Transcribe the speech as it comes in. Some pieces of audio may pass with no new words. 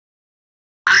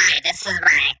Alright, this is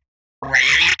my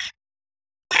Roddic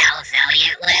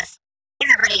Zealot list.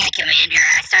 He's a pretty good commander.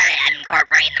 I started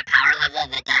incorporating the power level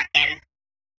of the deck into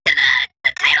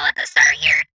the title at the start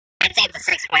here. I'd say it's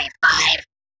a 6.5.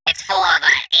 It's full of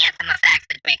anthem effects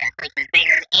which make our creatures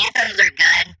bigger. Anthems are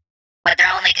good, but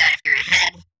they're only good if you're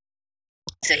ahead.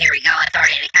 So here we go,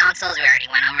 Authority of the Councils. We already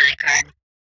went over that card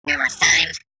numerous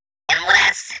times.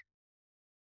 Enlist.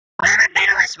 Whenever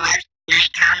Beneless March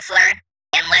Knight Counselor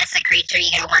enlists a creature,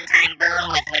 you get a one-time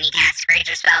boon with when you cast a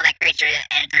creature spell, that creature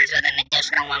enters with an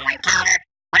additional 1/1 counter.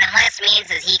 What enlist means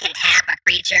is he can tap a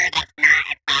creature that's not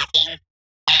attacking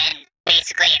and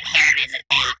basically inherit his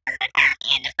attack as attack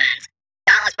and defense.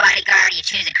 Dauntless Bodyguard, you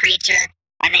choose a creature,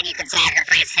 and then you can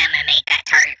sacrifice him and make that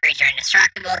target creature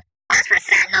indestructible. As for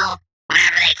Sentinel,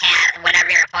 whenever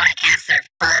your opponent casts their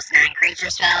first non-creature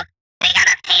spell, they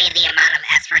gotta pay the amount of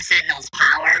S for Sentinel's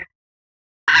power.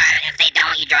 If they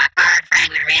don't, you draw a card.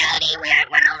 Fragment Reality, we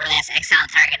went over this. Exile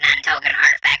target non-token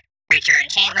artifact, creature,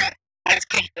 enchantment. Its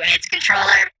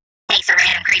controller takes a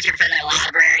random creature from their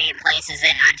library and places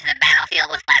it onto the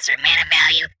battlefield with lesser mana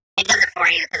value. It does it for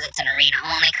you because it's an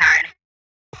arena-only card.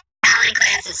 Paladin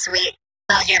class is sweet.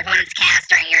 Spells your opponent's cast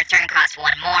during your turn cost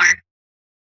 1 more.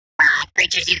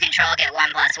 Creatures you control get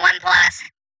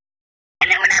 1/1/1+.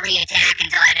 And then whenever you attack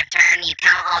until end of turn, you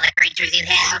count all the creatures you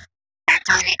have. That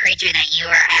target creature that you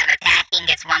have attacking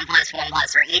gets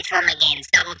 1/1+ for each one. It gains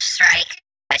double strike,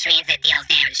 which means it deals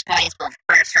damage twice, both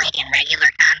first strike and regular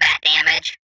combat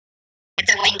damage.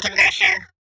 It's a win condition,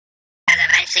 because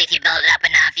eventually if you build it up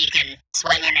enough, you can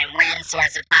swing in and win.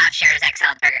 Source of Top shares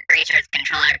exile target creature's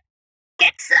controller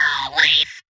gets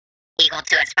life equal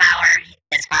to its power.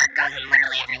 This card goes in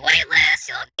literally every white list.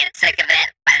 You'll get sick of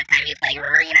it. By the time you play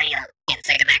Arena, you'll get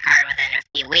sick of that card within a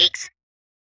few weeks.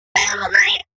 Battle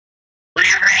Knight.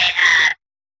 Whenever it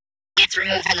gets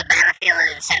removed from the battlefield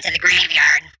and sent to the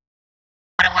graveyard,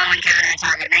 put a 1/1 counter on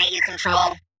target knight you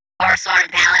control. Forsworn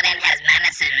Paladin has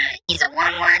Menace and he's a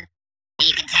 1/1. And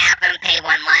you can tap him, pay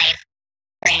 1 life.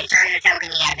 Create a target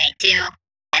token, you gotta pay 2.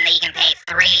 And then you can pay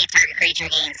 3, target creature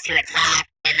gains 2 attack.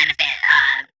 And then if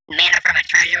mana from a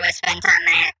treasure was spent on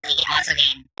that, they can also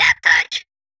gain Death Touch.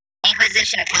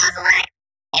 Inquisition of Kozilek.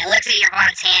 It looks at your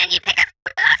opponent's hand, you pick a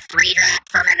 3-drop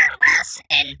from it or less,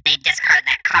 and they discard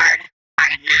that card.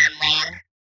 Target non-land.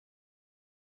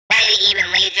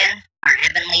 Even Legion, or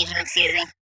Ebon Legion, excuse me.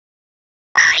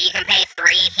 You can pay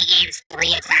 3, he gains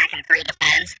 3 attack and 3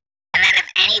 defense. And then if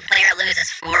any player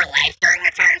loses 4 life during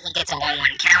the turn, he gets a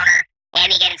 1/1 counter,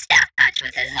 and he gains Death Touch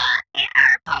with his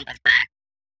pump effect.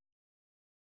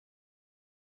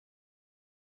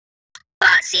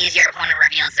 Sees your opponent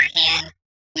reveals their hand.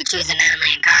 You choose a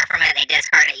non-land card from it, they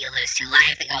discard it, you lose 2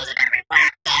 life. It goes in every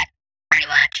black deck, pretty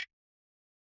much.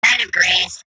 Knight of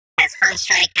Grace has first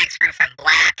strike, hexproof from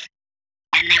black.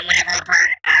 And then whenever a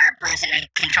person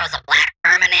controls a black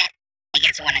permanent, it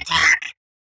gets 1 attack.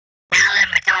 Paladin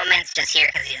of Atonement's just here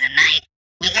because he's a knight.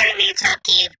 You get him to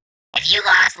upkeep. If you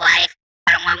lost life,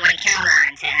 put a 1/1 counter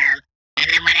onto him.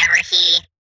 And then whenever he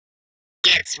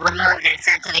gets removed and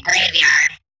sent to the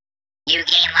graveyard, you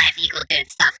gain life equal to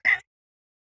its toughness.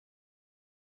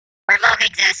 Revoke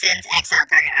Existence, exile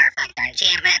target artifact or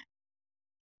enchantment.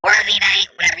 Worthy Knight,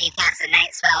 whenever you cast a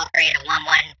night spell, create a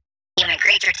 1/1 human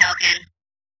creature token.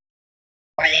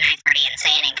 Worthy Knight's pretty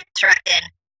insane and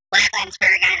constructed. Blackline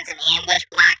Spirit Guide is an ambush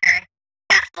blocker.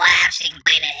 Got flash, you can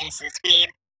play it at instant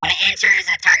speed. When it enters,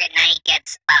 a target knight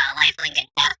gets lifelink and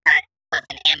death cut, so it's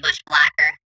an ambush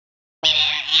blocker. Meaning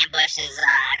an ambush is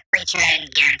a creature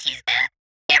and guarantees to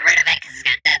get rid of it because it's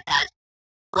got death touch.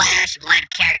 Flash, Blood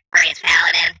Craze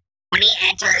Paladin. When he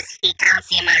enters, he counts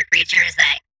the amount of creatures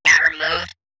that got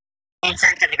removed and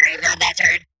sent to the graveyard that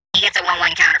turn. He gets a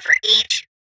 1/1 counter for each.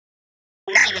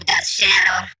 Knight of Dust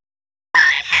Shadow.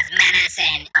 It has Menace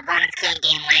and opponents can't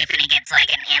gain life, and it gets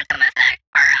like an anthem effect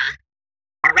or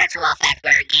a ritual effect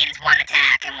where it gains 1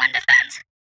 attack and 1 defense.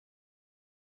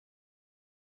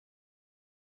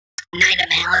 Knight of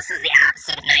Malice is the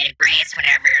opposite of Knight of Grace.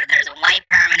 Whenever there's a white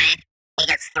permanent, it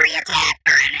gets 3 attack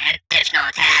or an additional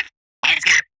attack, and it's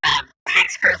got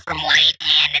hexproof from white,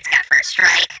 and it's got first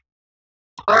strike.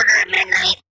 Order at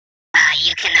Midnight.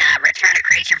 You can return a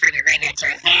creature from your graveyard to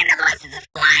your hand, otherwise it's a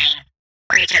flying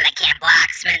creature that can't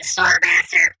block. Smith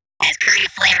Stormmaster has curry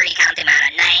flavor, you count the amount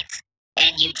of knights,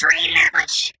 and you drain that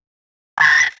much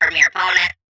from your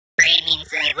opponent. Drain means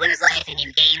they lose life, and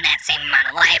you gain that same amount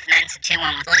of life, and then it's a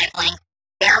 2/1 with lifelink.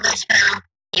 The Elder Spell,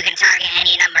 you can target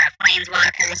any number of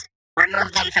planeswalkers,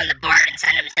 remove them from the board, and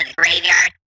send them to the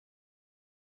graveyard.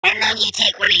 And then you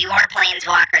take one of your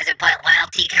planeswalkers and put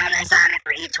loyalty counters on it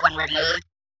for each one removed.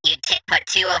 You put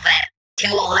 2 2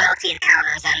 loyalty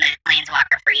counters on that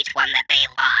Planeswalker for each one that they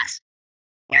lost.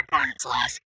 Your opponent's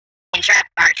lost.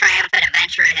 Triumphant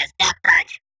Adventurer has Death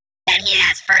Touch. Then he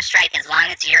has First Strike as long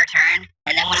as it's your turn.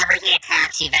 And then whenever he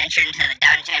attacks, you venture into the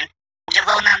dungeon. Which is a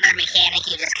whole nother mechanic.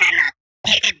 You just kind of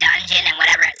pick a dungeon, and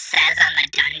whatever it says on the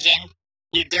dungeon,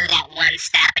 you do that one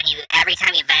step, and every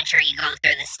time you venture, you go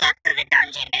through the steps of the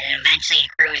dungeon, and it eventually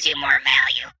accrues you more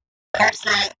value. Corpse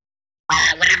Knight,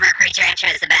 whenever a creature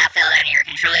enters the battlefield under your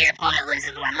control, your opponent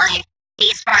loses 1 life.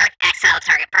 Heat Spark, exile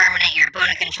target permanent your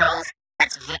opponent controls,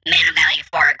 that's mana value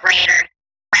 4 or greater.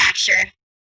 Fracture,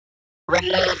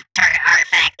 remove target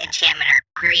artifact, enchantment, or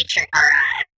creature, or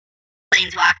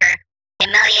Planeswalker.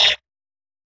 Humiliate,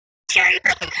 cherry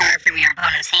pick a card from your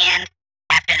opponent's hand.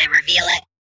 After they reveal it,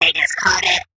 they discard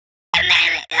it, and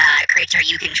then a creature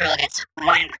you control gets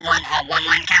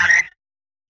 1/1 counter.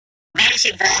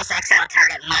 Vanishing Force, exile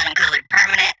target monocolored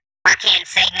permanent. Arcane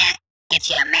Signet gets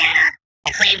you a mana.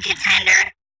 Acclaimed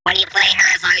Contender, when you play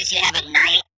her, as long as you have a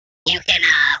knight, you can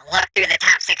look through the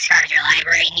top 6 cards of your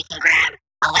library, and you can grab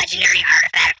a legendary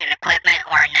artifact, an equipment,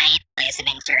 or a knight, place it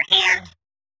into your hand.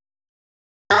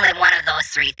 Only one of those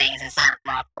 3 things, it's not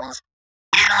multiples.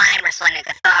 Adeline, Resplendent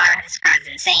Cathar, this card's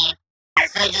insane.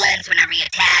 Has Vigilance whenever you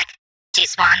attack. She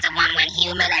spawns a 1/1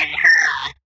 human, and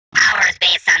her power is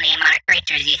based on the amount of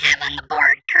creatures you have on the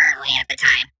board currently at the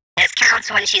time. This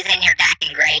counts when she's in your deck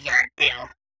and graveyard, too.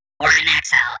 Or in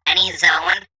exile. Any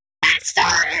zone, that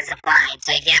star is applied.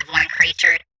 So if you have 1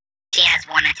 creature, she has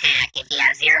 1 attack. If you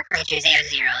have 0 creatures, you have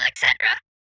 0, etc.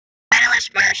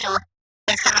 Banished Marshal,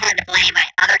 it's kind of hard to play,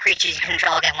 but other creatures you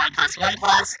control get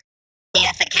 1/1/1.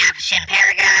 Death the Capuchin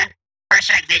Paragon. First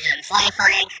Strike, Vigilance,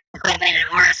 Lifelink. Equipment and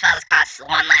Aura spells cost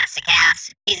 1 last to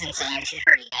cast. She's insane, she's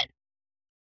pretty good.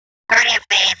 Guardian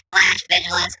Faith, Flash,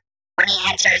 Vigilance. When he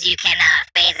enters, you can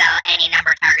phase out any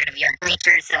number target of your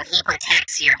creatures, so he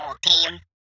protects your whole team.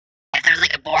 If there's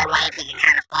like a board wipe, he can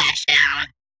kind of flash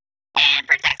down and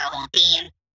protect the whole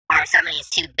team. Or if somebody's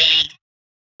too big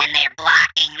and they're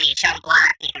blocking, the chump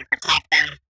block, you can protect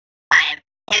them.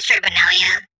 History of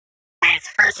Benelia, its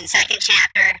 1st and 2nd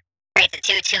chapter, creates a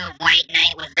 2/2 white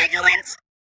knight with Vigilance.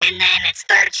 And then its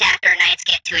 3rd chapter, knights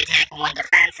get 2 attack and 1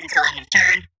 defense until end of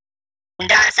turn.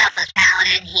 Endara Selfless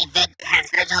Paladin, he has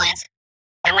Vigilance.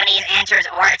 And when he enters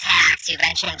or attacks, you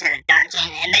venture into the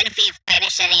dungeon. And then if you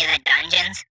finish any of the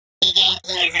dungeons, he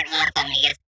is an anthem.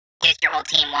 He gets your whole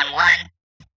team 1/1.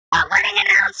 Wedding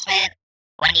Announcement,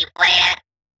 when you play it,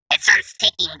 it starts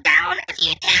ticking down. If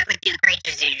you attack with 2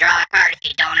 creatures, you draw a card. If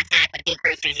you don't attack with 2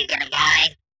 creatures, you get a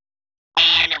guy.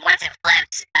 And once it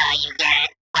flips, you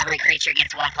get every creature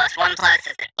gets 1/1/1.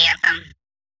 It's an anthem.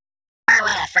 Probably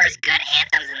one of the first good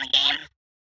anthems in the game.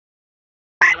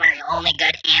 Probably one of the only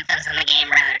good anthems in the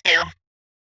game, rather, too.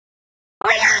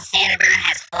 Leon Sandberg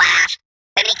has Flash.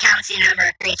 Then he counts the number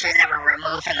of creatures that were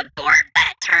removed from the board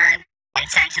that turn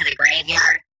and sent to the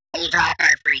graveyard. And you draw a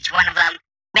card for each one of them.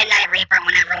 Midnight Reaper,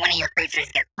 whenever one of your creatures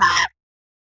gets popped,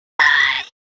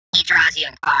 he draws you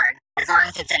a card. As long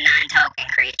as it's a non-token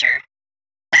creature.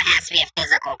 So it has to be a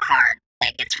physical card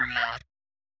that gets removed.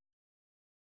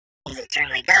 He's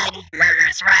extremely good.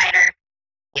 Murderous Rider.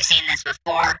 You've seen this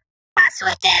before.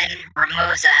 Swift End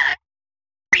removes a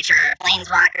creature or a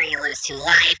Planeswalker. You lose 2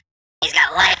 life. He's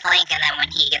got Lifelink, and then when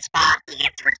he gets popped, he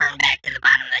gets returned back to the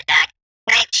bottom of the deck.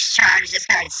 Knight's Charge. This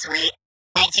card's sweet.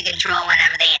 Knights you control,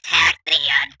 whenever they attack, they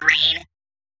drain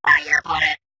your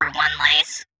opponent for 1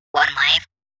 life.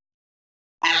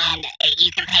 And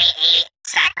you can pay 8,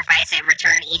 sacrifice it,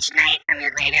 return each knight from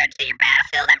your graveyard to your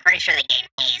battlefield. I'm pretty sure the game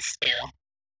pays, too.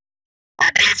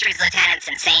 Bastard's Lieutenant's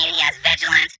insane. He has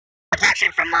Vigilance.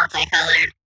 Protection from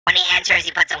Multicolored. When he enters,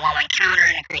 he puts a 1/1 counter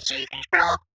on a creature you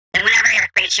control. And whenever your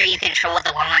creature you control with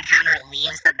the 1/1 counter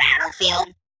leaves the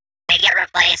battlefield, they get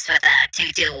replaced with a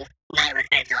 2/2 knight with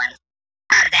Vigilance.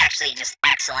 Card is actually just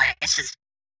excellent. It's just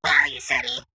value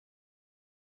city.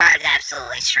 Card is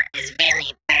absolutely is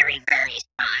very, very, very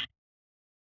strong.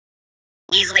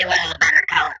 Easily one of the better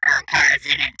cards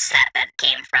in its set that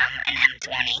came from an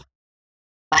M20.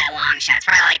 By a long shot. It's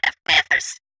probably like the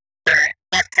 5th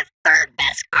to 3rd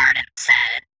best card in the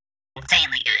set.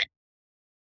 Insanely good.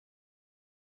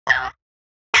 So,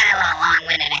 kind of a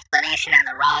long-winded explanation on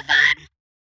the Raw VOD.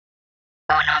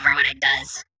 Going over what it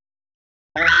does.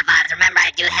 The Raw VODs, remember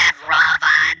I do have Raw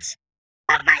VODs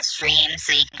of my streams,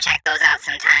 so you can check those out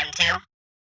sometime too.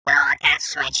 They're all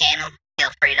attached to my channel.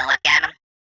 Feel free to look at them.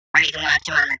 Or you can watch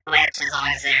them on the Twitch as long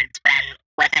as it's been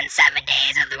within 7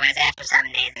 days, otherwise after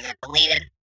 7 days they get deleted.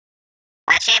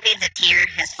 Champions of Tier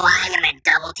is flying in that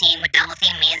double team. What double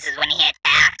team means is when he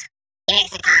attacks, he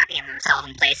makes a copy of himself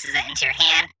and places it into your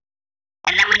hand.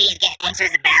 And then when he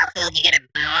enters the battlefield, you get a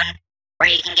boon where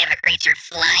you can give a creature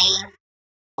flying,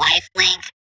 lifelink,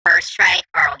 first strike,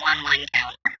 or a 1/1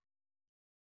 counter.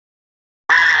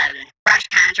 Brush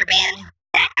Contraband,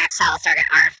 that exiles target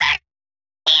artifact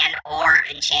and or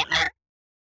enchantment.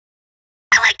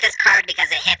 I like this card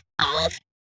because it hits both.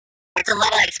 It's a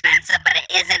little expensive, but it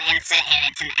is an instant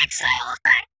and it's an exile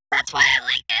effect. That's why I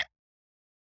like it.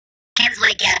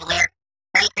 Kinsway Cavalier.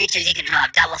 3 creatures you control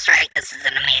have double strike. This is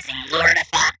an amazing lured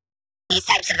effect. These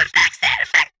types of effects that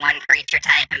affect one creature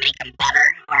type and make them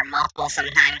better, or multiple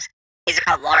sometimes, these are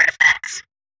called lured effects.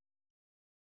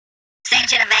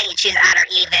 Sanction event, you choose odd or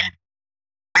even.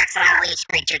 Exile each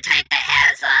creature type that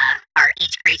has, or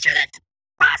each creature that's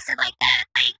costed like that,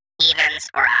 like evens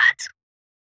or odds.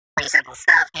 Pretty simple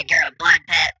stuff. Hagura Blood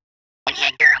Pit and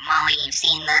Hagura Molly, you've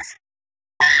seen this.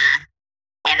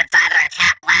 And it's either a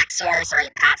tap black source or he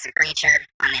pops a creature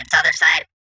on its other side.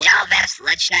 Jalvest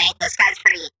Lich Knight, this guy's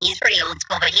he's pretty old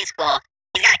school, but he's cool.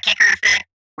 He's got a kicker effect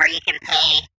where you can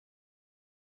pay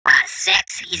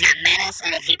 6. He's got Menace,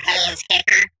 and if you pay his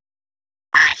kicker,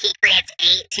 he creates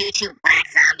 8 2/2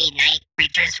 black zombie knight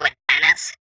creatures with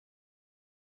Menace.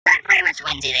 That pretty much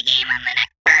wins you the game on the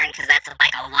next turn, because that's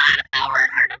like a lot of power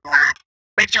and hard to block.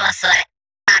 Ritual Soot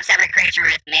pops every creature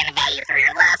with mana value 3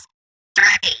 or less.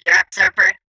 Your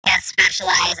Usurper has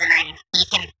Specialize, and then he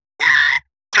can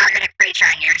target a creature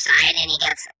on your side, and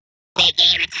they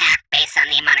gain attack based on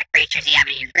the amount of creatures you have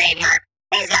in your graveyard.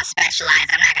 Then he's got Specialize.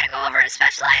 I'm not going to go over his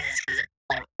Specializes because it's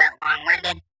a bit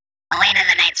long-winded. Elena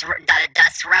the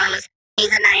Dust Rose.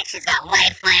 He's a knight. She's got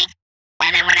lifelink.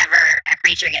 And then whenever a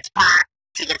creature gets popped,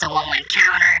 she gets a 1/1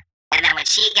 counter. And then when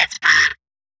she gets popped,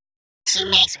 she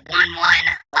makes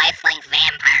 1/1 lifelink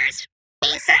vampires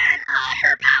based on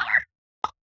her power.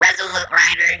 Resolute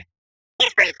Rider.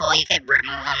 He's pretty cool. You could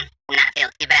remove him and not feel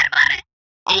too bad about it.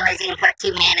 Anyways, you can put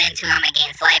 2 mana into him. It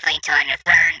gains lifelink until on your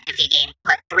turn. If you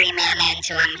put 3 mana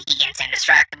into him, he gains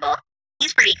indestructible.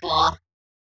 He's pretty cool.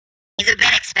 He's a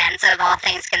bit expensive, all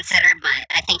things considered, but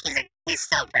I think he's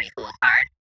still a pretty cool card.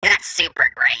 He's not super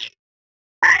great.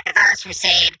 Cathar's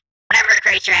Crusade. Whenever a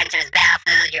creature enters the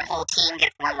battlefield, your whole team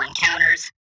gets 1/1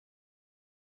 counters.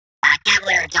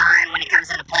 Cavalier Dawn, when it comes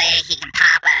into play, he can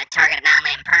pop a target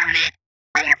non-land permanent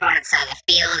on your opponent's side of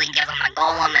the field and give them a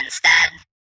golem instead.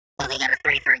 So they get a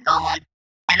 3/3 golem.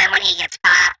 And then when he gets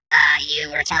popped,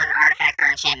 you return an artifact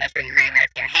or enchantment from your graveyard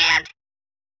to your hand.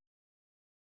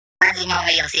 As you know,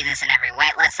 you'll see this in every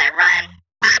whitelist I run.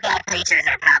 Pop all creatures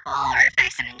or pop all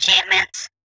artifacts and enchantments.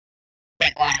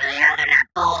 Pick one or the other, not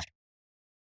both.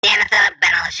 Danitha,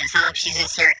 Benalicious Hope, she's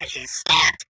just here because she's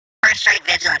stacked. First strike,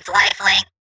 Vigilance, lifelink.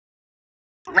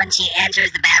 When she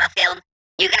enters the battlefield,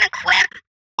 you can equip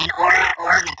an aura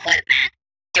or an equipment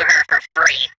to her for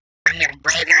free from your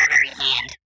graveyard or your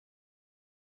hand.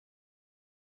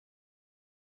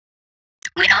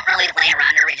 We don't really play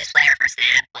around her, we just play her for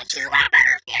stat, but she's a lot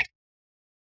better if you actually.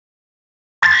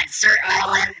 Sir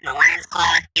Erwin, the Lion's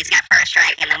Claw, he's got first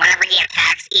strike, and then whenever he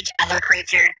attacks each other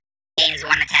creature, gains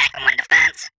 1 attack and 1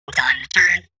 defense until end of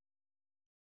turn.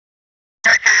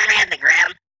 Sir Conrad the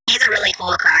Grim, he's a really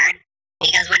cool card,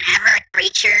 because whenever a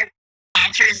creature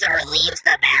enters or leaves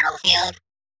the battlefield,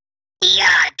 he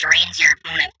drains your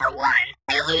opponent for 1.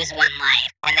 They lose 1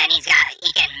 life, and then he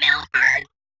can mill card.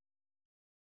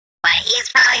 But he's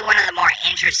probably one of the more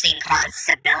interesting cards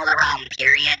to build around,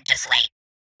 period, just like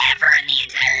ever in the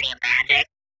entirety of Magic.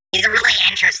 He's a really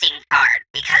interesting card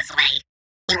because, like,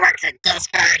 he works with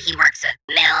discard, he works with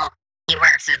mill, he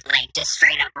works with, like, just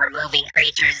straight up removing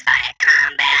creatures via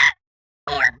combat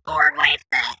or board wipes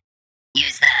that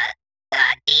use the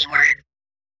D word.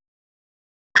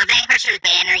 On Vanquisher's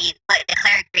Banner, you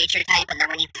declare a creature type, and then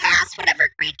when you cast whatever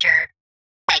creature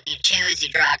type you choose, you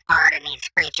draw a card, and each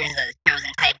creature of the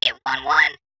chosen type get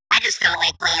 1/1. I just felt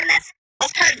like playing this.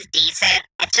 This card's decent.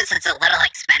 It's a little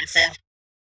expensive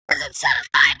because it's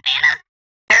 5 mana.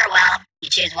 Farewell. You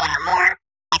choose 1 or more.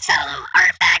 Exile all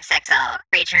artifacts, exile all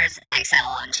creatures, exile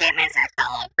all enchantments,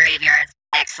 exile all graveyards.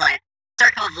 Excellent.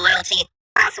 Circle of Loyalty.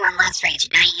 Cost 1 less for each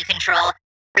knight you control.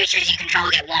 Creatures you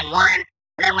control get 1/1.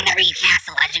 And then whenever you cast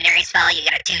a legendary spell, you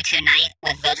get a 2/2 knight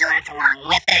with vigilance along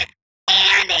with it.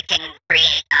 And it can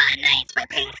create knights by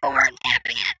paying 4 and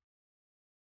tapping it.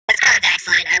 This card's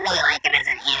excellent. I really like it as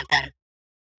an anthem.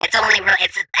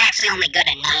 It's actually only good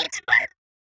at nights, but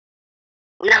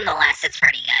nonetheless, it's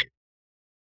pretty good.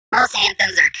 Most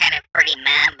anthems are kind of pretty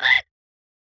meh, but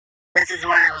this is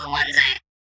one of the ones I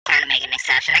kind of make an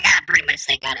exception. I got pretty much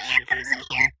the good anthems in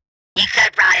here. You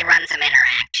could probably run some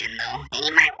interaction, though, and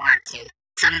you might want to.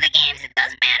 Some of the games, it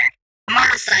does matter.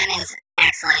 Immortal Sun is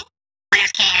excellent.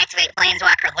 Players can't activate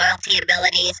Planeswalker loyalty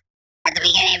abilities. At the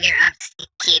beginning of your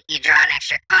upkeep, you draw an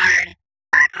extra card.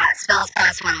 Spells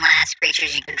cost 1 less.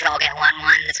 Creatures you control get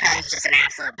 1/1. This card is just an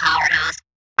absolute powerhouse.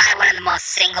 Probably one of the most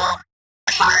single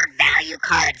card value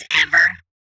cards ever.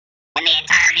 In the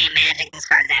entire game Magic, this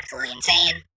card is absolutely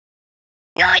insane.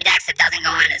 The only decks it doesn't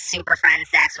go in is Super Friends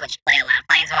decks, which play a lot of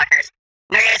Planeswalkers.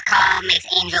 Mirror's Call makes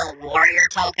Angel Warrior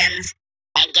tokens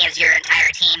and gives your entire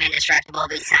team indestructible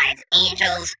besides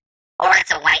Angels. Or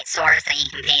it's a white source that you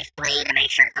can pay 3 to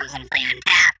make sure it comes into play on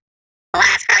tap. The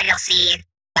last card you'll see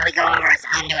that we go over is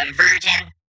Undoing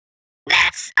Virgin.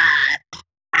 That's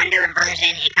Undoing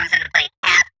Virgin. It comes into play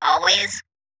tap always.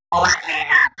 Or it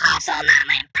pops all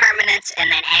non-land permanents, and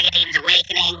then Agadeem's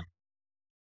Awakening.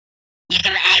 You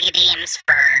can Agadeems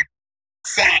for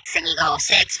 6, and you go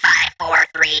 6, 5, 4,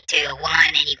 3, 2, 1,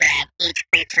 and you grab each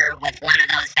creature with one of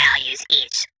those values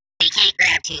each. So you can't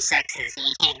grab 2 6s, and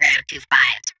you can't grab 2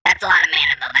 5s. That's a lot of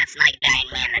mana, though. That's like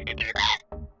giant mana to do that.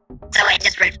 So it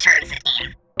just returns the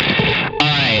team.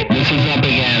 Alright, this is up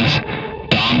against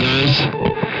Dongers.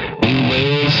 We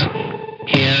lose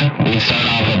here. We start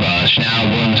off with a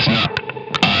Schnabel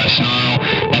Snarl.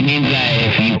 That means that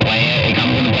if you play it, it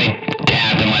comes into play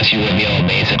tapped unless you reveal a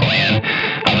basic land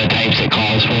of the types it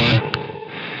calls for.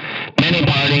 Many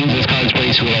partings, this card's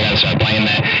pretty sweet. I gotta start playing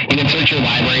that. You can search your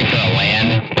library for a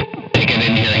land, pick it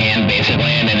into your hand, basic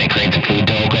land, and it creates a food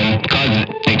token. The card's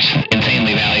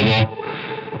insanely valuable.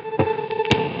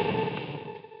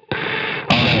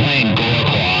 Oh, they're playing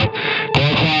Goreclaw.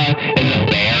 Goreclaw is a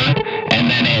bear, and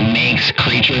then it makes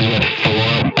creatures with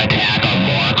 4 attack or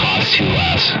more cost 2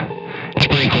 less. It's a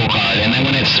pretty cool card. And then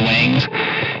when it swings,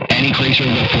 any creatures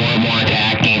with 4 or more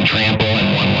attack gain trample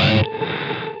and 1/1.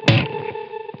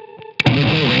 We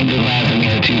play Ranger Class, that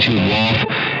means a 2/2 wolf,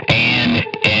 and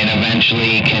it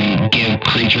eventually can give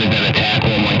creatures that attack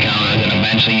 1/1 counters, and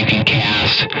eventually you can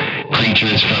cast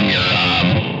creatures from your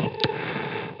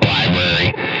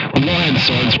library. We go ahead and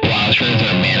Swords Plowshares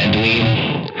or Mana Dweeb,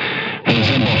 for the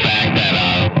simple fact that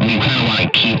we kind of want to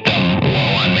keep them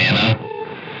low on mana.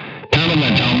 Kind of the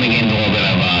Tome gains a little bit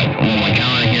of 1/1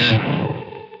 counter here.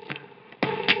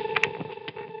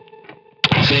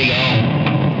 So you go.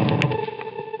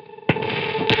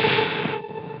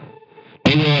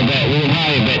 Maybe we were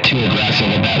probably a bit too aggressive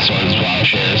with that Swords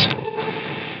Plowshares.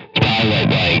 It's probably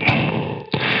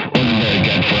wasn't very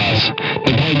good for us.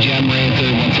 They played Gem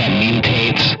Razor. Once that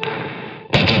mutates,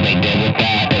 that's what they did with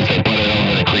that, is they put it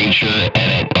over the creature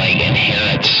and it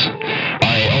inherits,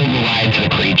 or it overrides the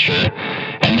creature,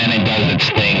 and then it does its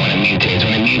thing when it mutates.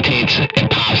 When it mutates, it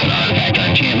pops an artifact or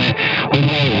enchantment. We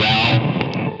play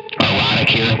Roddic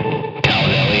here,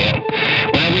 Talon Elliot.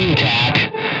 Whenever you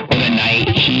attack with a knight,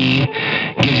 he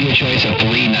gives you a choice of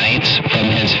 3 knights from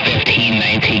his 15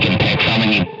 knights he can pick from,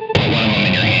 and you put one of them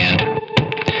in your hand.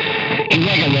 He's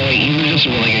just a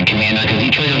really good commander because he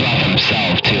triggers off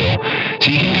himself too.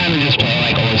 So you can kind of just play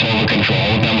like Orzhova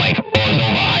control with them, like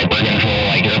Orzhova hyper control,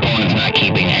 like your opponent's not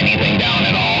keeping anything down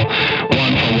at all.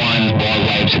 1-for-1s, board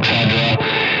wipes, etc.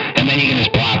 And then you can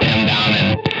just plop him down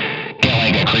and get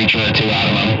like a creature or 2 out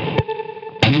of him.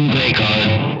 It's a great card.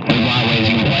 There's a lot of ways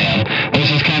you can play him.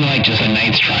 This is kind of like just a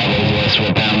Knights Tribals list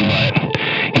with them, but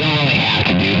you don't really have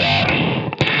to do that.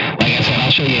 Like I said,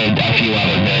 I'll show you a few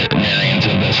other variants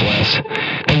of this list.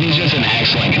 Because he's just an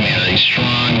excellent commander. He's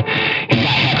strong. He's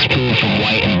got hexproof from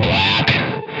white and black.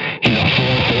 He's a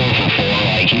 4/4 for 4.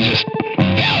 Like, he's just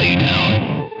value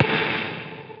down.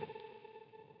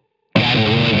 Guy's a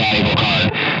really valuable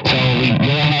card. So we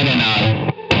go ahead and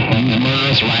use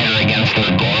Murderous Rider against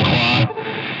their Goreclaw.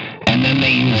 And then they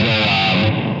use their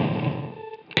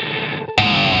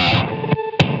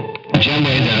Gem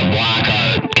Razor to block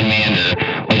our commander,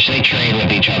 which they trade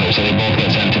with each other, so they both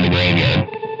get sent to the graveyard.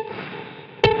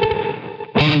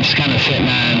 Opponent's kind of sitting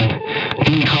on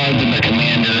 3 cards in their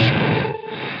commander,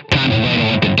 contemplating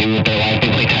what to do with their life. They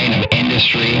play Titan of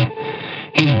Industry.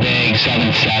 He's big,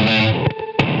 7/7.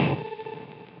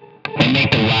 They make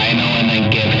the Rhino and then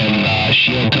give him the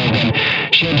Shield Token.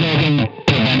 Shield Token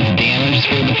prevents damage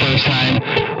for the first time,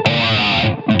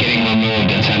 or getting removed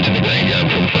and sent to the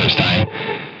graveyard for the first time.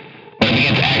 But if he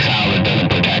gets exiled, it doesn't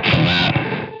protect from that.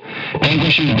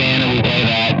 Vanquisher's Banner, we play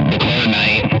that. Declare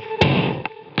Knight.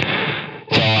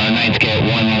 So our Knights get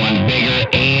 1/1 bigger,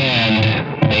 and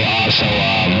they also,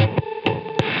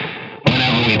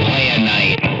 whenever we play a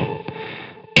Knight,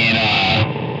 it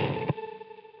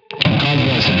causes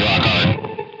us to draw a card.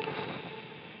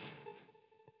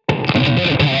 It's a bit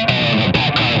of a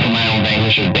pet card for my own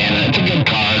Vanquisher's Banner. It's a good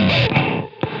card, but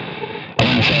I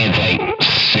wouldn't say it's like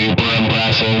super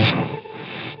impressive.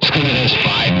 Just because it is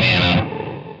 5 mana.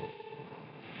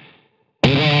 We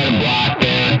go ahead and block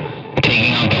there,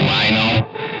 taking out the Rhino,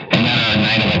 and then our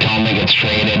Knight of Atonement gets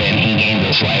traded and he gains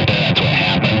this life there. That's what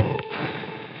happens.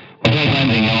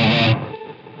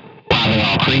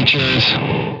 creatures.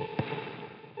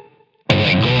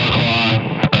 Like Goreclaw,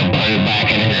 put her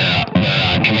back in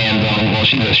their command zone. Well,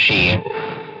 she's a she.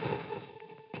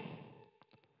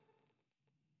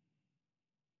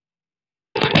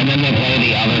 And then they play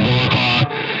the other Goreclaw.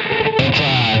 It's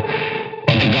a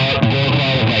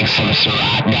Goreclaw with like some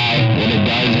Zealot guy. What it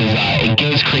does is it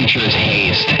gives creatures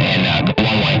haste and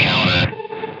 1/1 counter.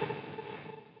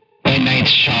 Play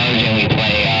Knight's Charge and we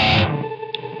play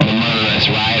the Murderous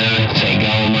Rider. Say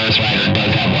go. Murderous Rider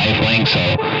does have lifelink, so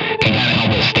can kind of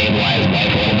help us stabilize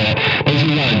life a little bit. This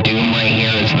is our Doom right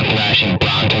here. It's the Thrashing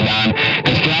Brontodon.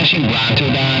 Because Thrashing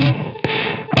Brontodon,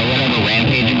 or whatever,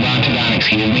 Rampaging Brontodon,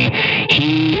 excuse me,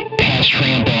 he has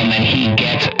trample and then he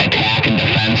gets attack and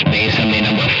defense based on the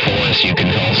number of forests you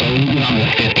control. So he becomes a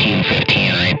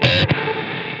 15/15 right there.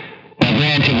 Now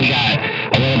granted, we got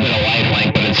a little bit of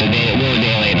lifelink, but it's we're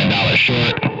daily and $1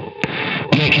 short.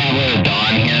 We get Cavalier of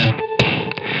Dawn here,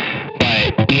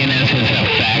 but DNS's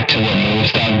effect to remove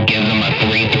stuff gives them a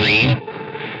 3/3.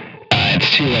 It's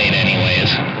too late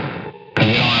anyways, because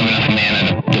we don't have enough mana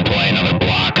to deploy another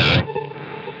blocker.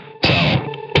 So,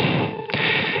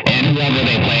 and whoever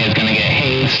they play is going to get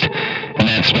haste, and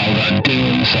that spells our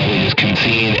Doom, so we just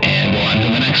concede and go on to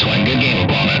the next one. Good game,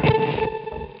 opponent.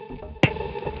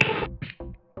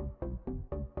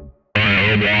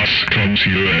 Our boss comes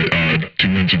here at 2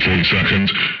 minutes and 40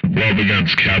 seconds. We're up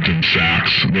against Captain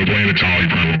Sax. They're playing Itali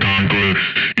Primal Conqueror.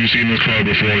 You've seen this card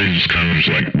before. He's just kind of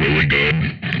like really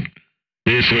good.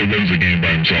 Basically wins the game by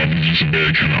himself. He's just a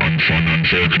very kind of unfun,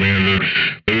 unfair commander.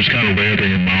 They're just kind of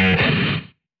ramping him out.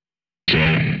 So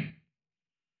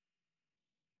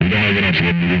we don't have enough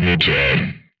removal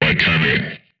to like kind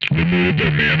of remove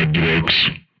their mana dorks.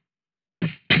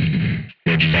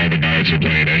 Which is all the guys are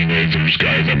playing anyways. They're just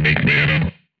guys that make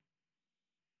mana.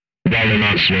 While they're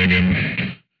not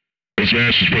swinging. This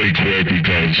match is pretty quick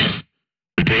because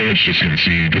they pretty much just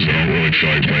concede because they don't really feel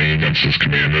like playing against this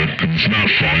commander. Because it's not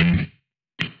fun.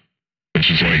 It's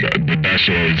just like, the decks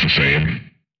are always the same.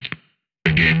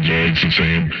 The game's always the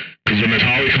same. Because when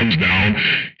Natali comes down,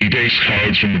 he takes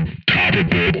cards from the top of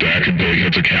both deck until he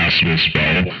hits a castable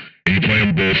spell. And you play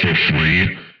them both for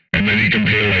free. And then he can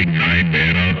pay like 9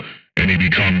 mana. And he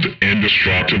becomes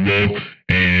indestructible.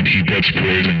 And he puts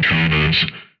poison counters.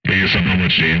 Based on how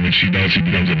much damage he does, he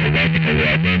becomes an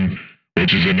 11/11.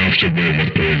 Which is enough to win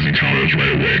with poison counters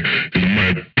right away. Because in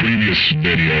my previous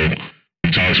video,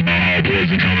 he talks about how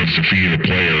poison counters defeat a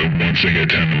player once they get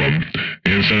 10 of them.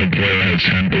 The instant a player has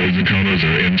 10 poison counters,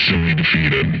 they're instantly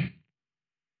defeated.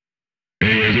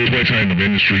 Anyways, there's my time of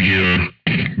industry here.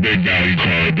 Big value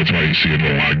card, that's why you see it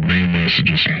a lot of green lists. It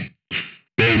just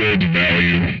builds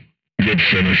value. Good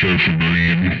finisher for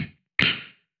green.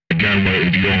 Again,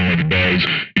 if you don't know what it does,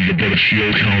 you can put a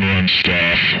shield counter on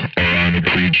stuff or on a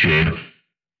creature.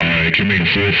 It can make a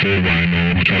 4/4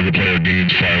 Rhino. Target player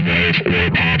gains 5 life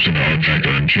or pops an artifact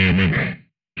or enchantment.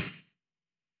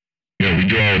 Yeah, we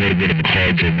draw a little bit of a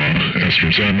card from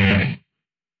Esper Sentinel,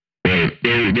 but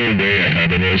they're way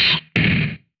ahead of us.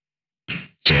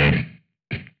 So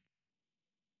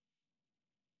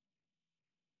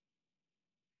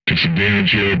get some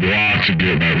damage here, block to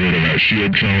get rid of that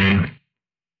shield counter.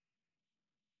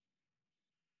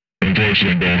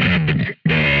 Unfortunately, don't have the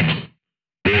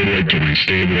board rate to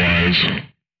restabilize.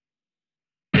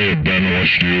 Pay a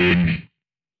Benelish dude.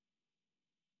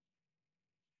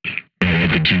 Not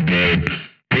looking too good.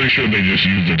 Pretty sure they just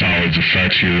used the Tali's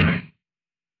effects here.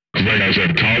 Because like I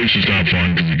said, Tali's just not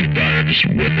fun because he can die and just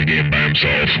win the game by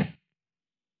himself.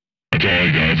 That's all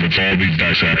he does. That's all these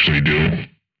decks actually do.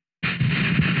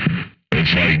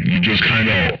 It's like, you just kind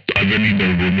of either need to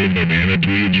remove their mana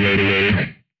bleeds right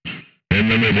away. And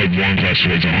then they have like one quest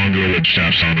towards a hunger, which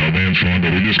taps down our lands for one,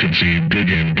 but we just concede. Good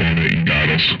game, opponent, you got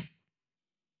us.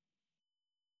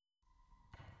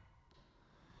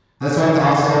 This one's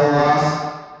also a loss.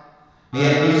 We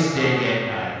just did get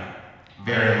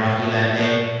very lucky that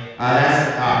day.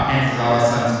 That's Penta's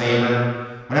Sun's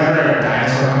favor. Whenever a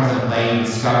dinosaur comes into play, you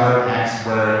discover X,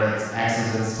 where X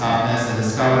is its toughness, and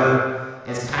discover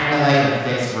it's kind of like a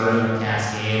fixed version of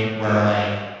Cascade, where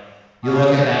like you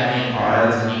look at that many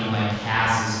cards and you can like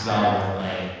cast a spell with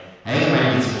like, I think it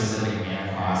might be specific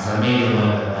mana cost, or maybe a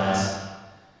little bit less.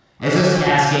 It's just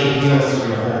Cascade heals through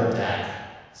your whole deck.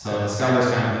 So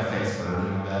Discover's kind of a fixed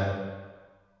version of it.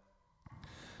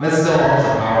 But it's still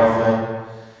ultra powerful.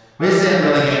 We just didn't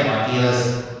really get lucky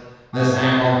this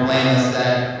time while playing this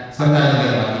deck. Sometimes we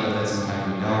get lucky with it, sometimes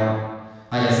we don't.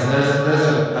 Like I said, there's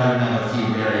a few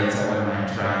variants I wouldn't mind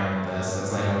trying with this.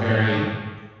 It's like a very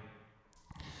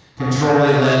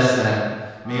controlling list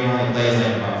that maybe only plays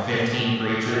like about 15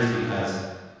 creatures because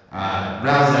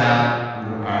Rel's out,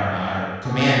 our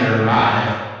command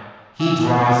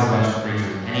draws a bunch of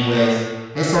creatures anyways.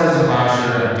 They Swords of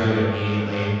Plowshare and do it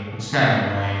immediately, which is kind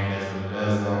of annoying. It is what it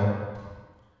does, though.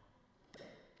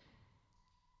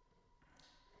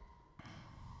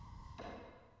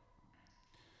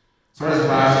 Swords of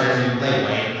Plowshare, if you play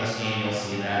white in this game, you'll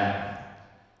see that.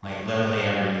 Like, literally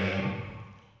every game.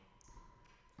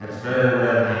 It's very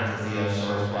rare not to see those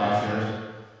Swords of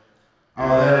Plowshares.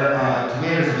 Oh, their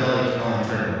commander's ability can only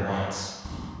trigger once.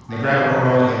 They grab a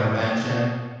heroic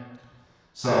intervention,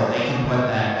 so they can put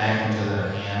that back into their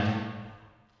hand.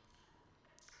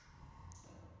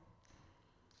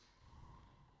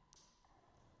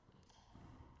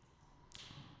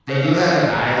 They do have a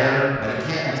guy there, but it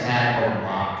can't attack or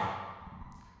block.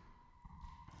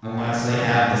 Unless they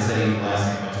have the City's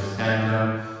Blessing, which is 10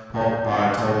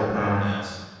 total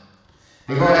permanents.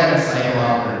 They go ahead and cycle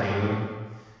out their dude.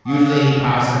 Usually he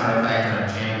pops an artifact or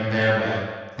enchantment there,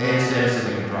 but they exist so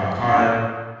they can draw a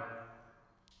card.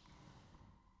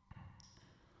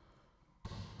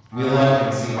 We look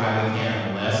and see why we can't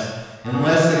enlist.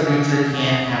 Enlist the creature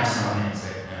can't have summoning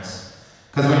sickness.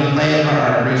 Because when you play a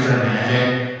creature in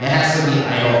Magic, it has to be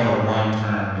idle for one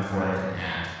turn before it can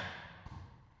act.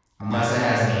 Unless it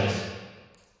has haste.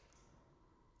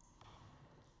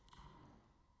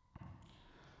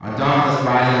 On Dauntless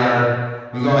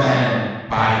Bodyguard, we go ahead and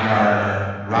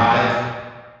bodyguard Roddic.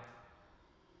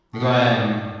 We go ahead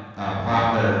and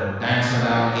plop their dinosaur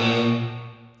down the game.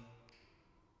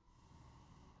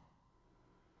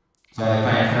 So they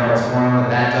find Herald's Horn. What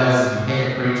that does is you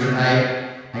pick a creature type,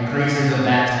 and creatures of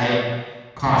that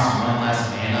type cost one less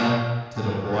mana to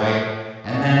deploy.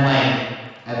 And then, like,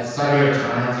 at the start of your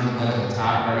turns, you can look at the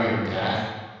top part of your deck,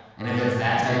 and if it's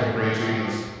that type of creature, you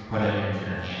just put it into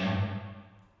your hand.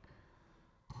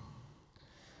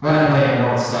 Go ahead and play a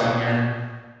World Stun here.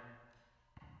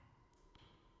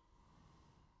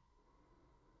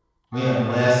 We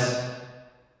enlist.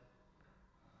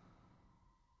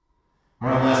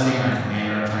 We're enlisting our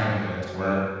commander, trying to get it to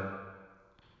work.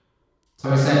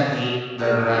 So we send 8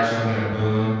 their direction, we get a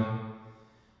boon.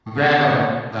 We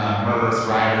grab a Murderous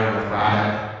Rider with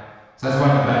Roddic. So that's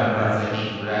one of the better cards that he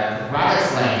can grab.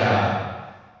 Roddic's like,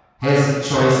 his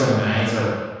choice of knights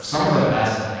are some of the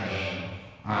best in the game,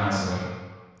 honestly.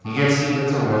 He gets a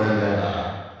really good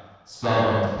spell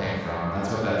book to pick from.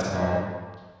 That's what that's called.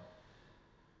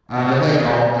 They play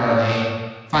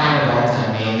they find a Galta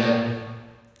and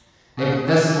Maiden.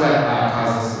 This is what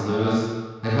caused us to lose.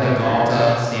 They play Galta,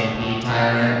 Stampede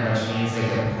Tyrant, which means they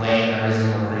can play every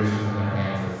single creature from their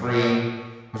hand for free.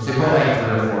 Which they put like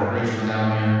 3 or 4 creatures down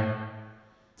here.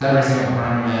 It's every single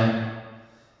permanent.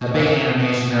 The big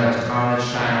animation there was Carnage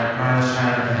Shiner. Carnage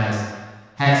Shiner has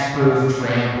Hexproof,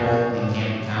 Trample, and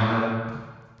can't be countered.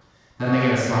 Then they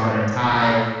get a Slumbering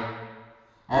Tide.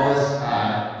 All those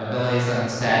abilities that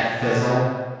stack fizzle.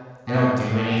 They don't do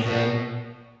anything.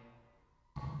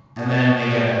 And then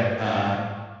they get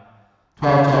a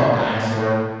 12-12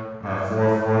 dinosaur, or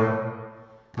 4-4,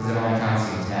 because it only counts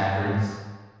the attackers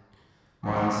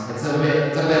once. It's a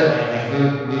bit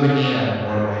like we would need a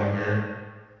board wipe here.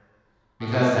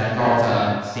 Because that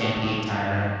Galta Stampede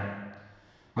Tyrant,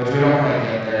 which we don't quite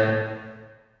get there.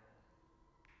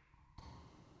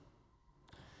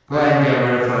 Go ahead and get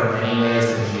rid of her anyways,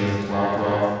 because she is a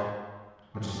 12-12,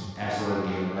 which is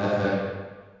absolutely worth it.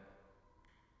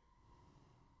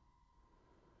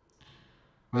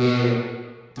 We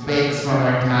debate the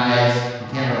Smothering Tides. We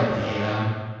can't really pay them.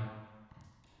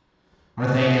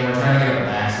 We're thinking we're trying to get a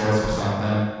black source or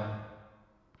something.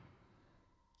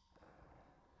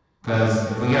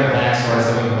 Because if we get a black source,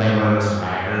 then we can play Murderous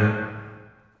Rider.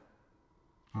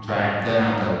 I'm trying to thin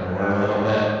out the board a little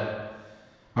bit.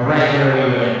 But right here, we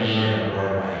would have needed a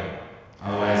board wipe.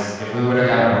 Otherwise, if we would have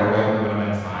got a board wipe, we would have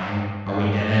been fine. But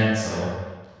we didn't, so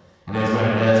it is what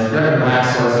it is. We're grabbing black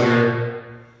source here.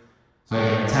 So we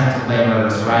can attempt to play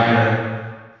Murderous Rider.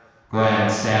 Go ahead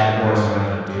and stab Horse one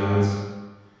of their dudes.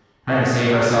 Trying to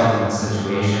save ourselves in this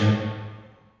situation.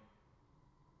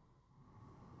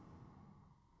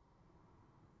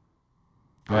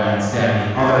 Go ahead and stab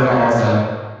the other Galta.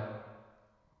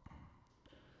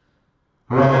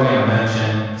 Heroic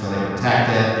Intervention, so they protect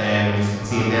it, and we just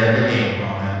concede their good game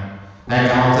opponent.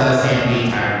 That Galta Stampede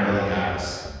Tyrant really got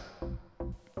us.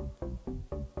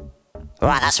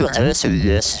 Well, that's what this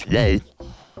is, today.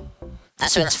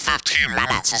 That's what 15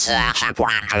 minutes is actually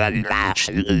going to be match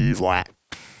evil.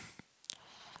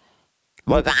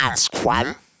 We're going to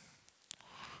squad.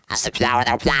 As the player of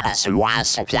the planet who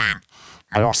wants to plan.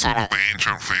 I also have the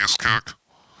ancient face cock.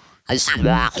 I said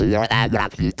that here that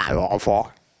would be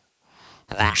awful.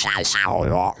 Eventually I said a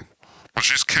lot. But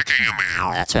she's kicking him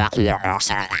out. That's what you're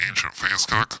also the ancient face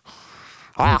cock.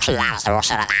 Well, she has to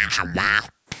set an action now.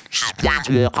 She's That's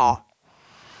really cool.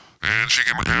 and she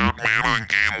can add mana and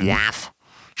gain life.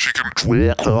 She can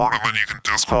Really cool. and then you can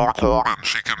discard a card, and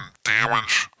she can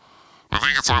damage. I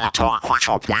think it's on the target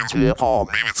creature. That's really cool.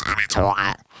 Maybe it's any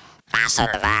target. Based on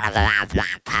the Van of way what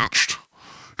you pitched.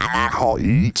 And then her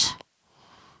eat.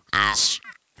 is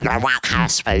No one can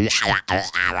space she like does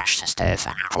does damage to stuff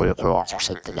and true claws or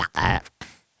something like that.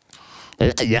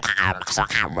 It's a yuck because I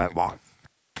can't remember.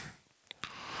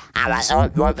 I was all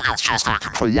good because just like a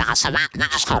true yuck, so that we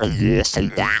just got a used to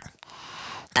that.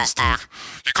 That's that.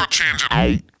 You could change it.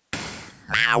 I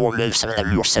Maybe will move some of the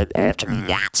music after me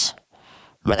yet.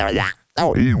 Whether that,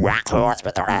 oh, you whack cards,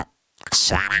 but they're not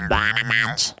exciting by any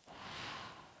means.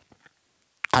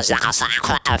 Because like I said,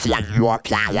 I feel like you're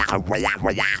playing like a way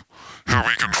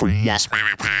having control, yes,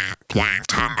 maybe playing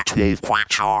 10 to 12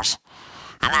 creatures.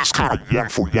 And that's kind of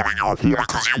useful getting out here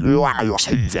because you want to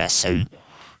see this, see.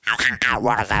 you can get Get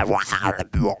rid of everything on the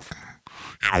board.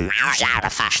 usually That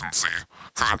efficiency.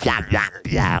 Because I'm playing that,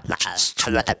 yeah, which is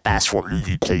two of the best for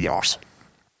movie players.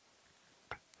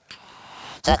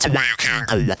 So that's a way you can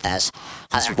good with this.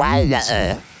 Because why is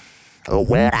a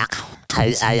Roddic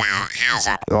takes a heal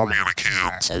that mana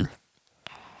can. to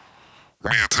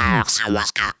When he attacks, you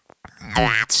always get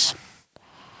knights.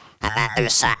 And then do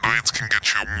set knights can get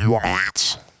you more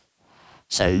knights.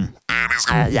 so And he's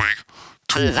gonna yeah. like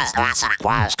two of his knights that he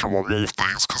requires can remove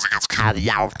things because he gets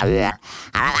caveat to it.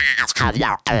 I don't think he gets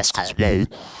Caveat to this because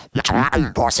you cannot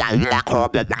impose a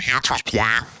record when he enters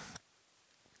play.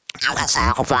 You can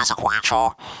sacrifice a creature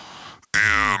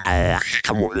and he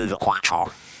can remove a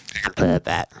creature. he can Put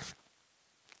it.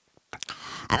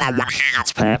 And then when he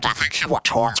gets put, I think he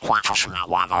returns creatures from that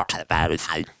one to the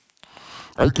battlefield.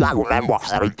 I don't remember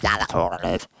because I didn't play the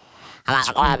coordinate. And that's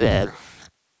quite a bit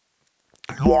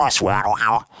more as well,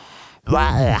 how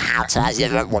hand says you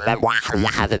don't remember actually you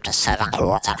have up to 7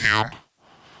 cards in hand.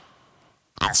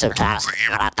 And sometimes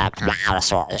even at that point you gotta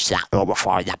sort this shit out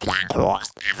before you play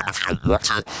cards, even if you look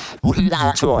at we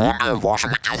down to an end of what we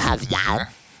do have young.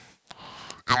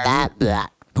 And that bit,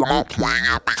 we're not playing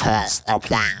it because they're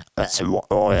playing it's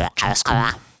a chess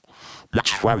card,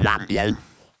 which is where I'm you.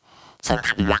 Some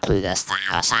people luckily this thing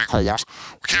players.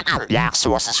 we keep getting Yeah,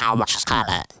 sources how much is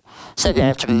kinda so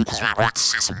good to me because we're about to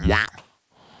see some yacht.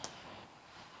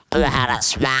 Go ahead and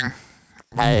swing.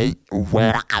 They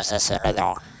where as this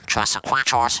another trust of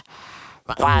creatures.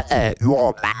 Require the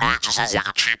your mana just as you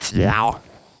can cheap now.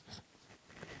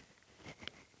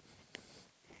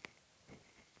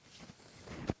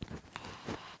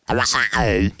 And that's like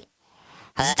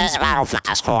as it doesn't matter if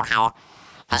it's called how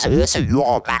as it is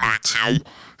your mana too.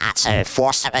 It's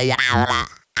forced to be an element.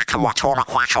 it can Return a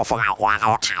creature from out one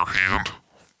out to your hand.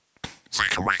 So you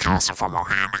can recast it from your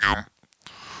hand again.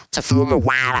 to feel the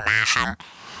wild Animation.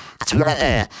 It's one of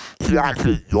the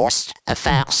theoretically lost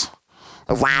effects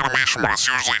of wild animation, but it's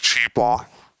Usually cheaper.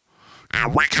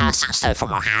 And recasting stuff stuff from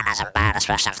your hand isn't bad,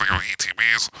 especially for your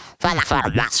ETBs. finally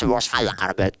found a lot source feeling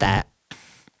out about that.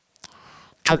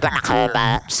 Jump in the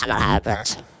combat, see what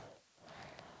happens.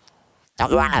 They're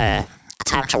going to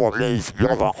attempt to remove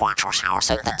your creatures or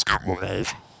something's got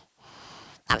removed.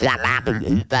 And that might be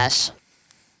Ubis.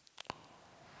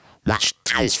 Which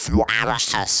deals 4 hours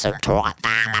to some target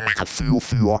thing, they make a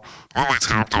fuel, and then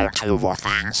tap down 2 other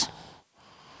things.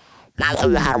 Now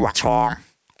who had a return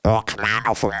or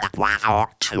commander from the ground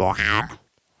to your hand?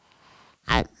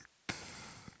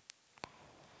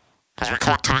 Because we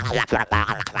can't tackle that one back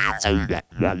in the command zone,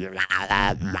 you run out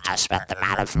there, you might spend the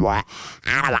mana for it,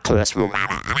 and of course we'll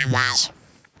mana anyways.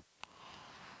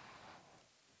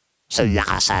 So like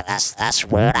I said, that's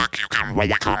where you can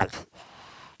really kind of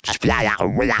just play out a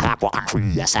really hard working for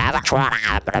years. I haven't tried it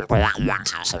yet, but I'm going to learn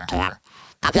to sometime.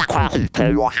 I've got quite a few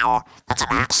people how that's an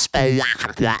axe spell you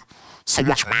can get so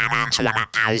much mana into when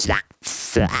it does like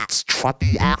it's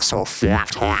triple X or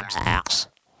 5 times X.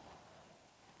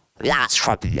 Yeah, it's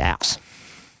triple X.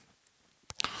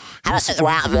 And this is the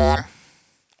way I've been.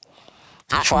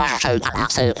 That's why I should can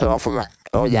actually call for it.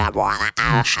 Oh yeah, boy, they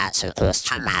dash it so there's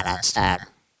 2 mana instead.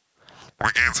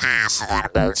 But against haste, And then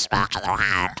it moves back to their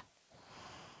hand.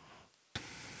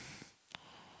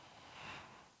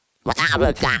 Without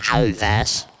we playing how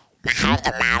this, we have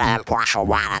the mana and partial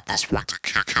one at this point. to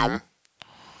kick him.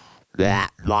 Yeah,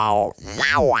 no,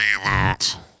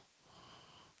 that.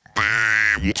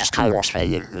 They You just can't watch me,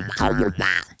 you can't do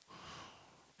that.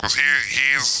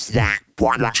 he's Yeah,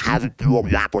 why not have it do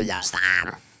that with us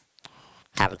then?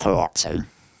 Have a court too.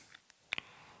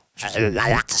 Just I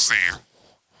like to see.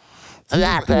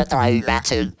 Yeah, but I meant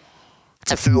to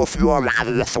feel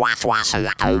rather than thwack so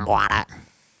I don't want it.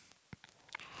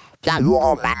 Ja,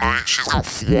 jo, men she's got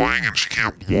flying and she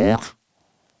can't walk.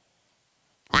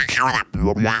 I can't that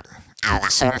blow up. And the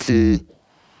same thing.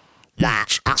 Yeah,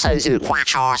 actually, you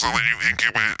quattros and then you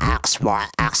incubate X, where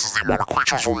X is the amount of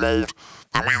quattros removed.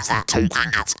 That means that 2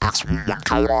 can get X million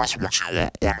colors, which is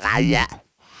in value.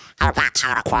 I'll pay 2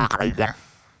 and a quarter even.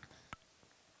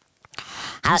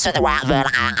 And so the white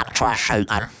vertical and I'm trying to shoot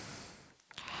them.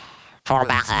 Throw them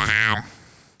back to the hand.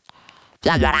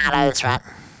 Yeah, you're not allowed to it.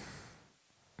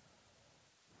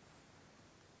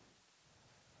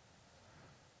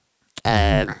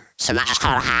 So I just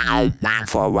gotta hang out man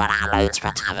for what I learned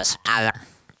to have us doing.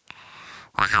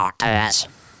 Or how it does.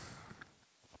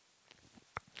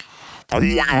 They're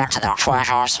really into their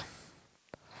treasures.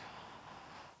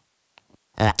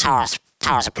 Towers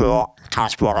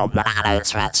brought up when I learned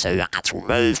to it, so it gets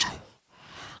removed.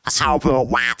 That's how brought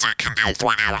Wands can do 3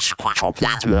 hours to quite all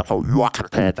plans work or working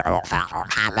paper or factor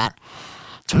enchantment.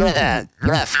 It's one of the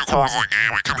factors in the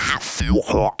game we can have few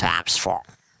core tabs for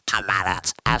 10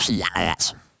 minutes, absolutely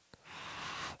it.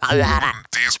 While you had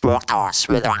these booked or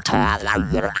swithering to that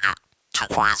you don't get to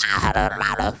quasi ahead of the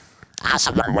matter. That's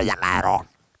something really matter.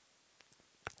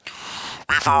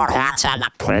 We forward one to the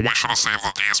pretty should have saved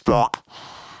the this book.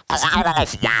 Cause I don't know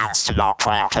if Yans to go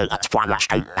trail tokens pretty much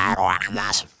don't matter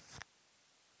anyways.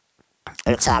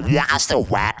 It's yeah, it's still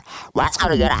wet. Wet's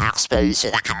gonna get an XP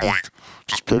so that can like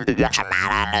just put a bunch of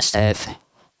mana in this stuff.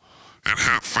 And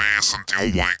hit fast and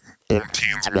do like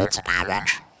teens of loads of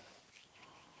damage.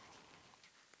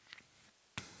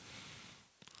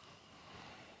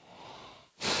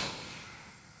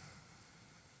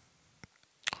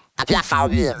 If you follow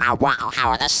me in my wow,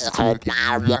 how this is called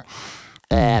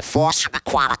force from the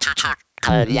quality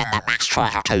Canadian that makes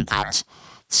treasure tokens.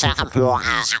 Second rule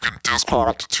is you can discard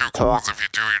up to 2 cards if you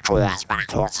do enjoy as many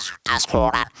cards as you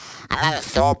discarded. And then the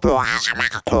third rule is you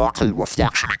make a card to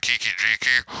Reflection and Kiki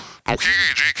Jiki. Now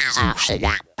Kiki Jiki is actually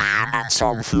like banned on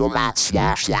some formats,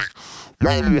 yes, like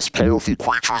really use POV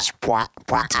quattros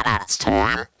pointed at its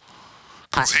time.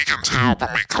 Cause he can type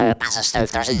and make copies and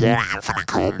stuff, there's a lot of infinite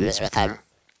copies with him.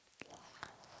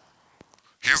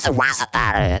 Here's the ones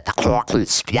that the card could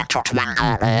splinter to one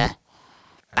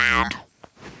banned.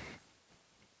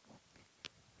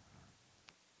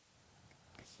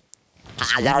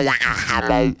 Cause I don't like a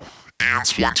hello and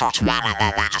splinter to one and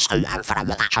then they just go infinite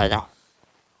with each other.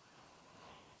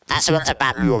 That's the one's a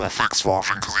bad move of the fax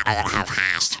version cause I don't have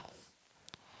haste.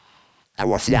 The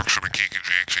Reflection and Kiki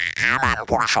Jiki and then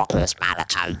one shot with mana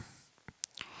too.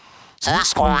 So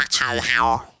that's going to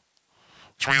here.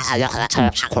 Which means I look at the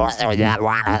top 2 cards there, yeah,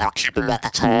 one and I'll keep them at the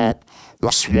top.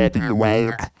 You're sweeping the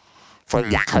wind. For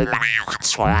like how many you can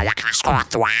score, like if you score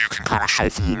at 3 you can kind of show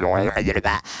for your lawyer a little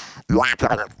bit. You want to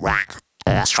put them like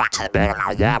straight to the middle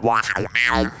now, yeah, one for the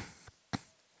middle.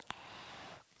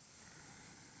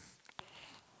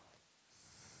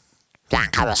 Yeah,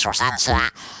 cover source answer.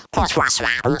 Of course, what's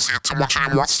that? We'll see too much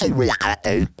on what's the real gonna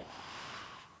do.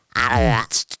 And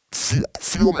it's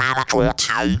few mana draw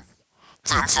 2.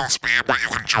 10 cents speed, but you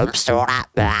can jumpstart it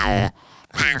by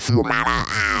paying few mana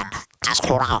and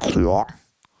discard a card.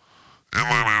 And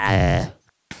then it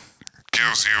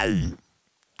gives you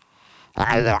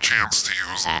another chance to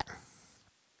use it.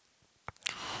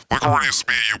 That can only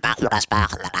speed you back with us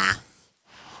back in the day.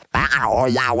 Back in all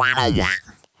your wanna like.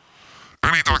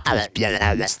 Any deck that was built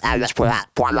that was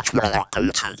pretty much one of their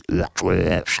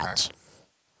go-to options.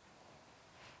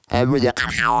 And we can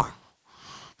hear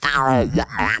that what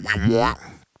night we want.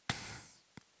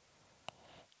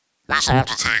 That's have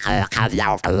to take a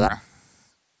caveat to it.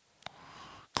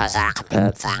 Cause I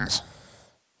compare things.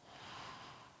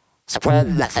 So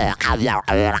when you say a caveat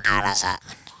to it again is it.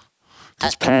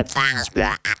 Cause per things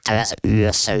but it does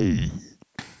USC.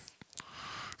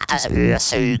 It does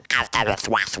USC give them a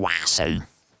threat so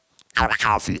I don't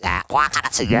know if you that. Why can't I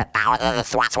see it now than the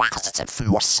threat cause it's a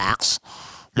 4-6.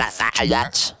 Not that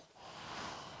yet.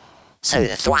 So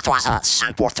the threat was a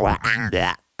super threatening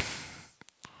bit.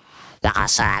 Like I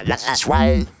said, look this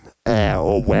way,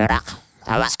 or Roddic.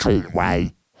 Oh, that's cool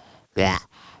way. Yeah.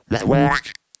 With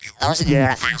Roddic, those are the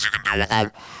other things you can do with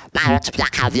them. Now to be a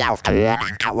caveat to it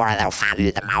and get one of their family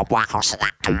the Malblack or something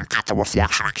to cut the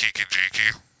Reflection and Kiki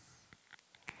Jiki.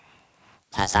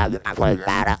 That's how you might play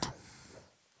Roddic.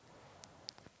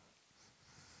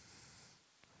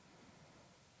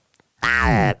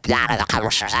 Beyond the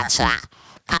coasters answer.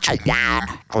 Patrick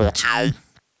Yan, draw 2.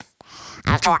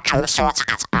 I've drawn 2 sorts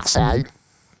against XA.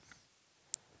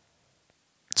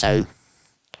 So,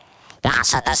 like I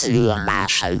said, this is the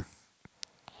match, so.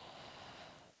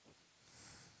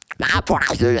 My point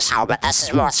of view is how, but this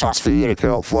is one source for you to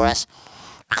build for us.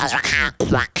 Because we can't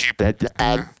quite keep it with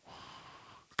them.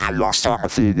 and you're starting to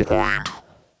feel behind.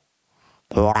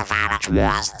 Put advantage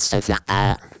wars and stuff like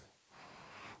that.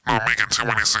 Not making too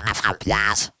many significant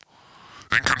plays.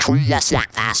 In countries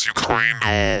like this, you kind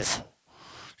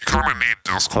of need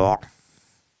Discord.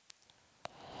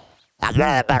 Like, one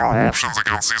of the better options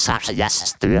against these types of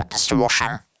yeses through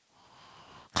distortion.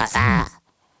 Cause that,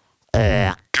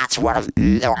 gets rid of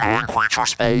either non-quantity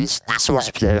speeds. That's what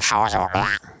the player shows on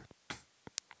that.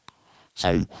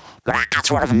 So, when it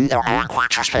gets rid of either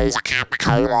non-quantity speeds, it can't be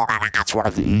called and it gets rid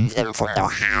of either from their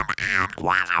hand and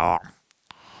graveyard.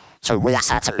 So we are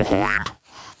setting behind.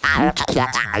 Now to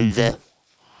cleansing neither.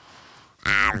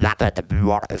 And wrap it the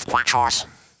board of quantries.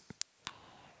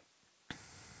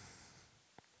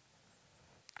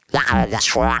 Look at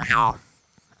this one here.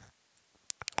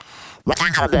 We're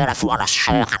thinking about if we want to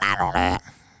shake an on it.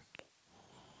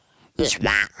 Is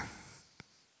that.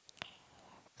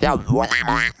 They're really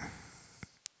light.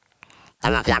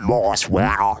 And if you're more as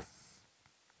well.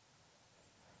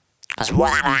 Because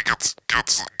really light gets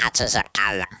us a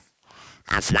game.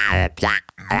 If you're black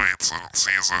knights and it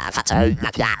says if it's a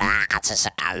if you're light, it gets us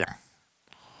a game.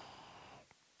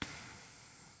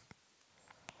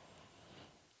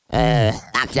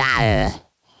 If you're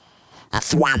a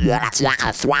 3 unit, like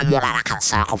a 3 unit that can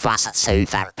sacrifice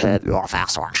itself and put your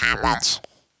vessel enchantments.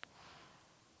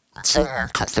 And sing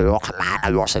Cthulhu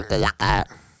Commander or something like that.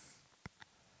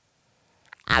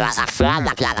 And as a friend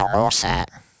of the other set,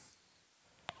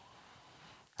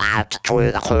 I have to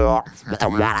draw the card with the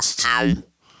lowest 2. And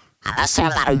this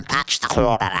time I don't touch the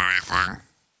card or anything.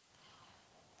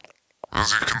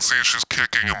 As you can see, she's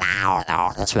kicking him out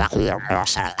though. That's really a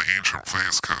mercy of the ancient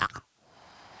face kick.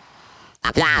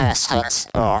 The players hits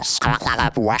or scout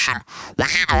that abortion. The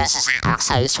hand is the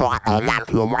access to an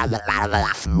lamp more than matter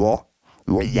of 4.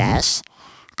 Well, yes.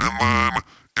 And then,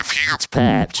 if he gets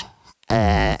popped,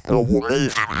 or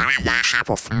removed in any way, shape,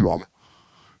 or form,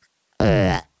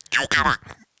 you get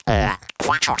a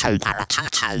creature take and a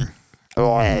 2-2.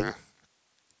 Or,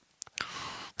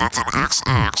 that's an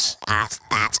XX, that's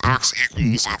X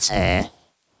equals, that's the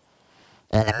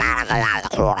amount of the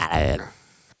corner,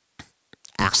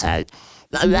 X8.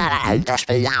 But yeah, just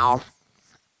be out.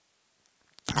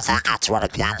 I think that's what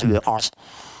it plans because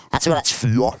that's what it's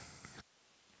for.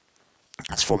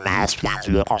 It's for mass plans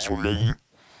because for me.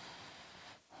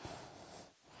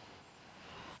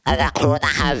 And the card I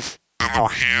have in their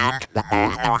hand, but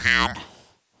not in their hand.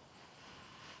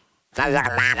 They would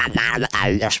have made a man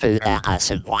without their spoon there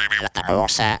as a wine with the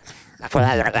nose set. That's what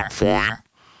I would have been fun.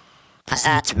 Because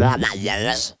that's what I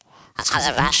use. It's because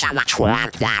of that so much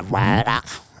wine playing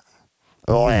Roddic.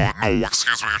 Oh yeah, no,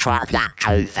 excuse me, I'm trying to play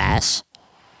Covis.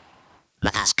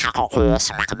 With his cackle course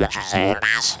and make a bunch of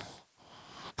zombies.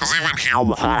 Because even here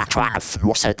with her trying to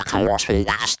force out the color speed,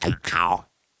 I just don't care.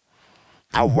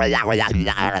 No way I really need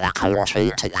out of the color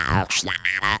speed until I actually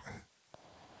need it.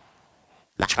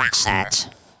 Which makes sense.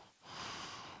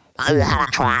 I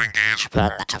haven't tried to engage with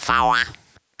the Tafara.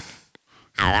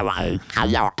 Anyway, how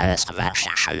your first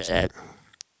eventually shows it.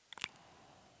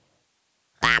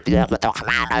 That'd be it with the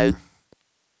commando.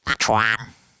 That's one.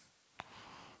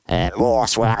 More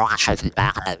swear I should be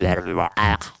back in the middle of your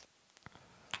deck.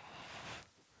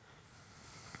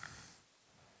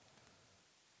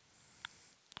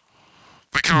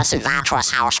 Because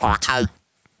Adventurous House Squad 2.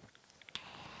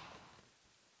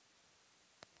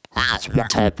 That's your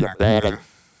type of building.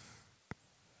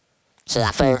 So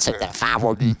I found something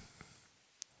favor me.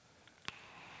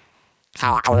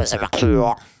 Characters in the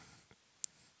cure.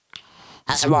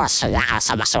 That's what I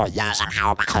started using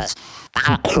how because I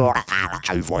can cure the damage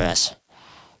over this.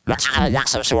 But I can get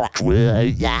some sort of drill,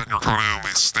 yeah, I can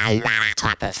only stay in any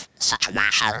type of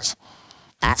situations.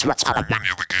 That's what's gonna win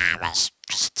you the game is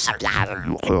just simply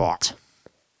having you cured.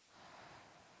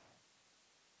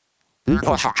 You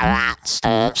push your giant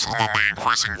stabs and then the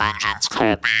increasing vengeance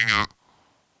could being it.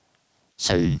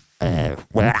 So,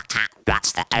 where I take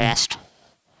that's the test.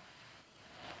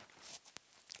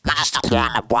 Just to clear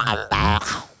the bottom back.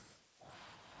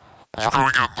 Because you're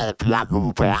gonna get to the blood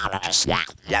move and it just like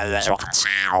as you can see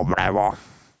or whatever.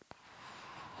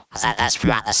 Because at this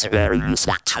point this is very used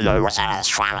like 2 hours and it's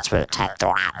trying to put 10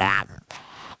 door out now.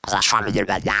 Because that's trying to get a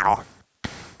bit yellow.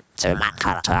 So you might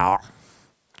cut it out.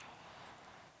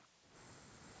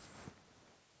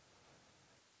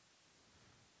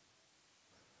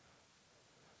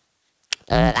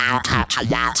 Now capture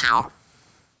Yellow.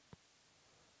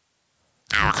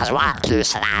 Because one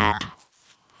piece of land.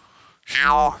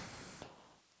 Here.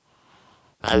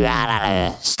 We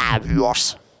had a stab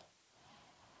yours.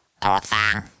 Or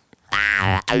thing.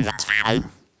 Owens Valley.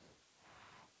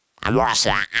 And we're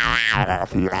saying, I had a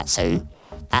few, let's see.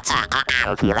 That's a good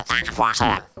game, thank you for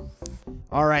that.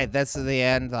 All right, that's the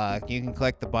end. You can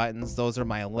click the buttons. Those are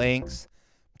my links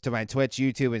to my Twitch,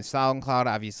 YouTube, and SoundCloud.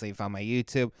 Obviously, you found my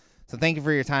YouTube. So thank you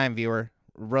for your time, viewer.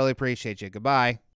 Really appreciate you. Goodbye.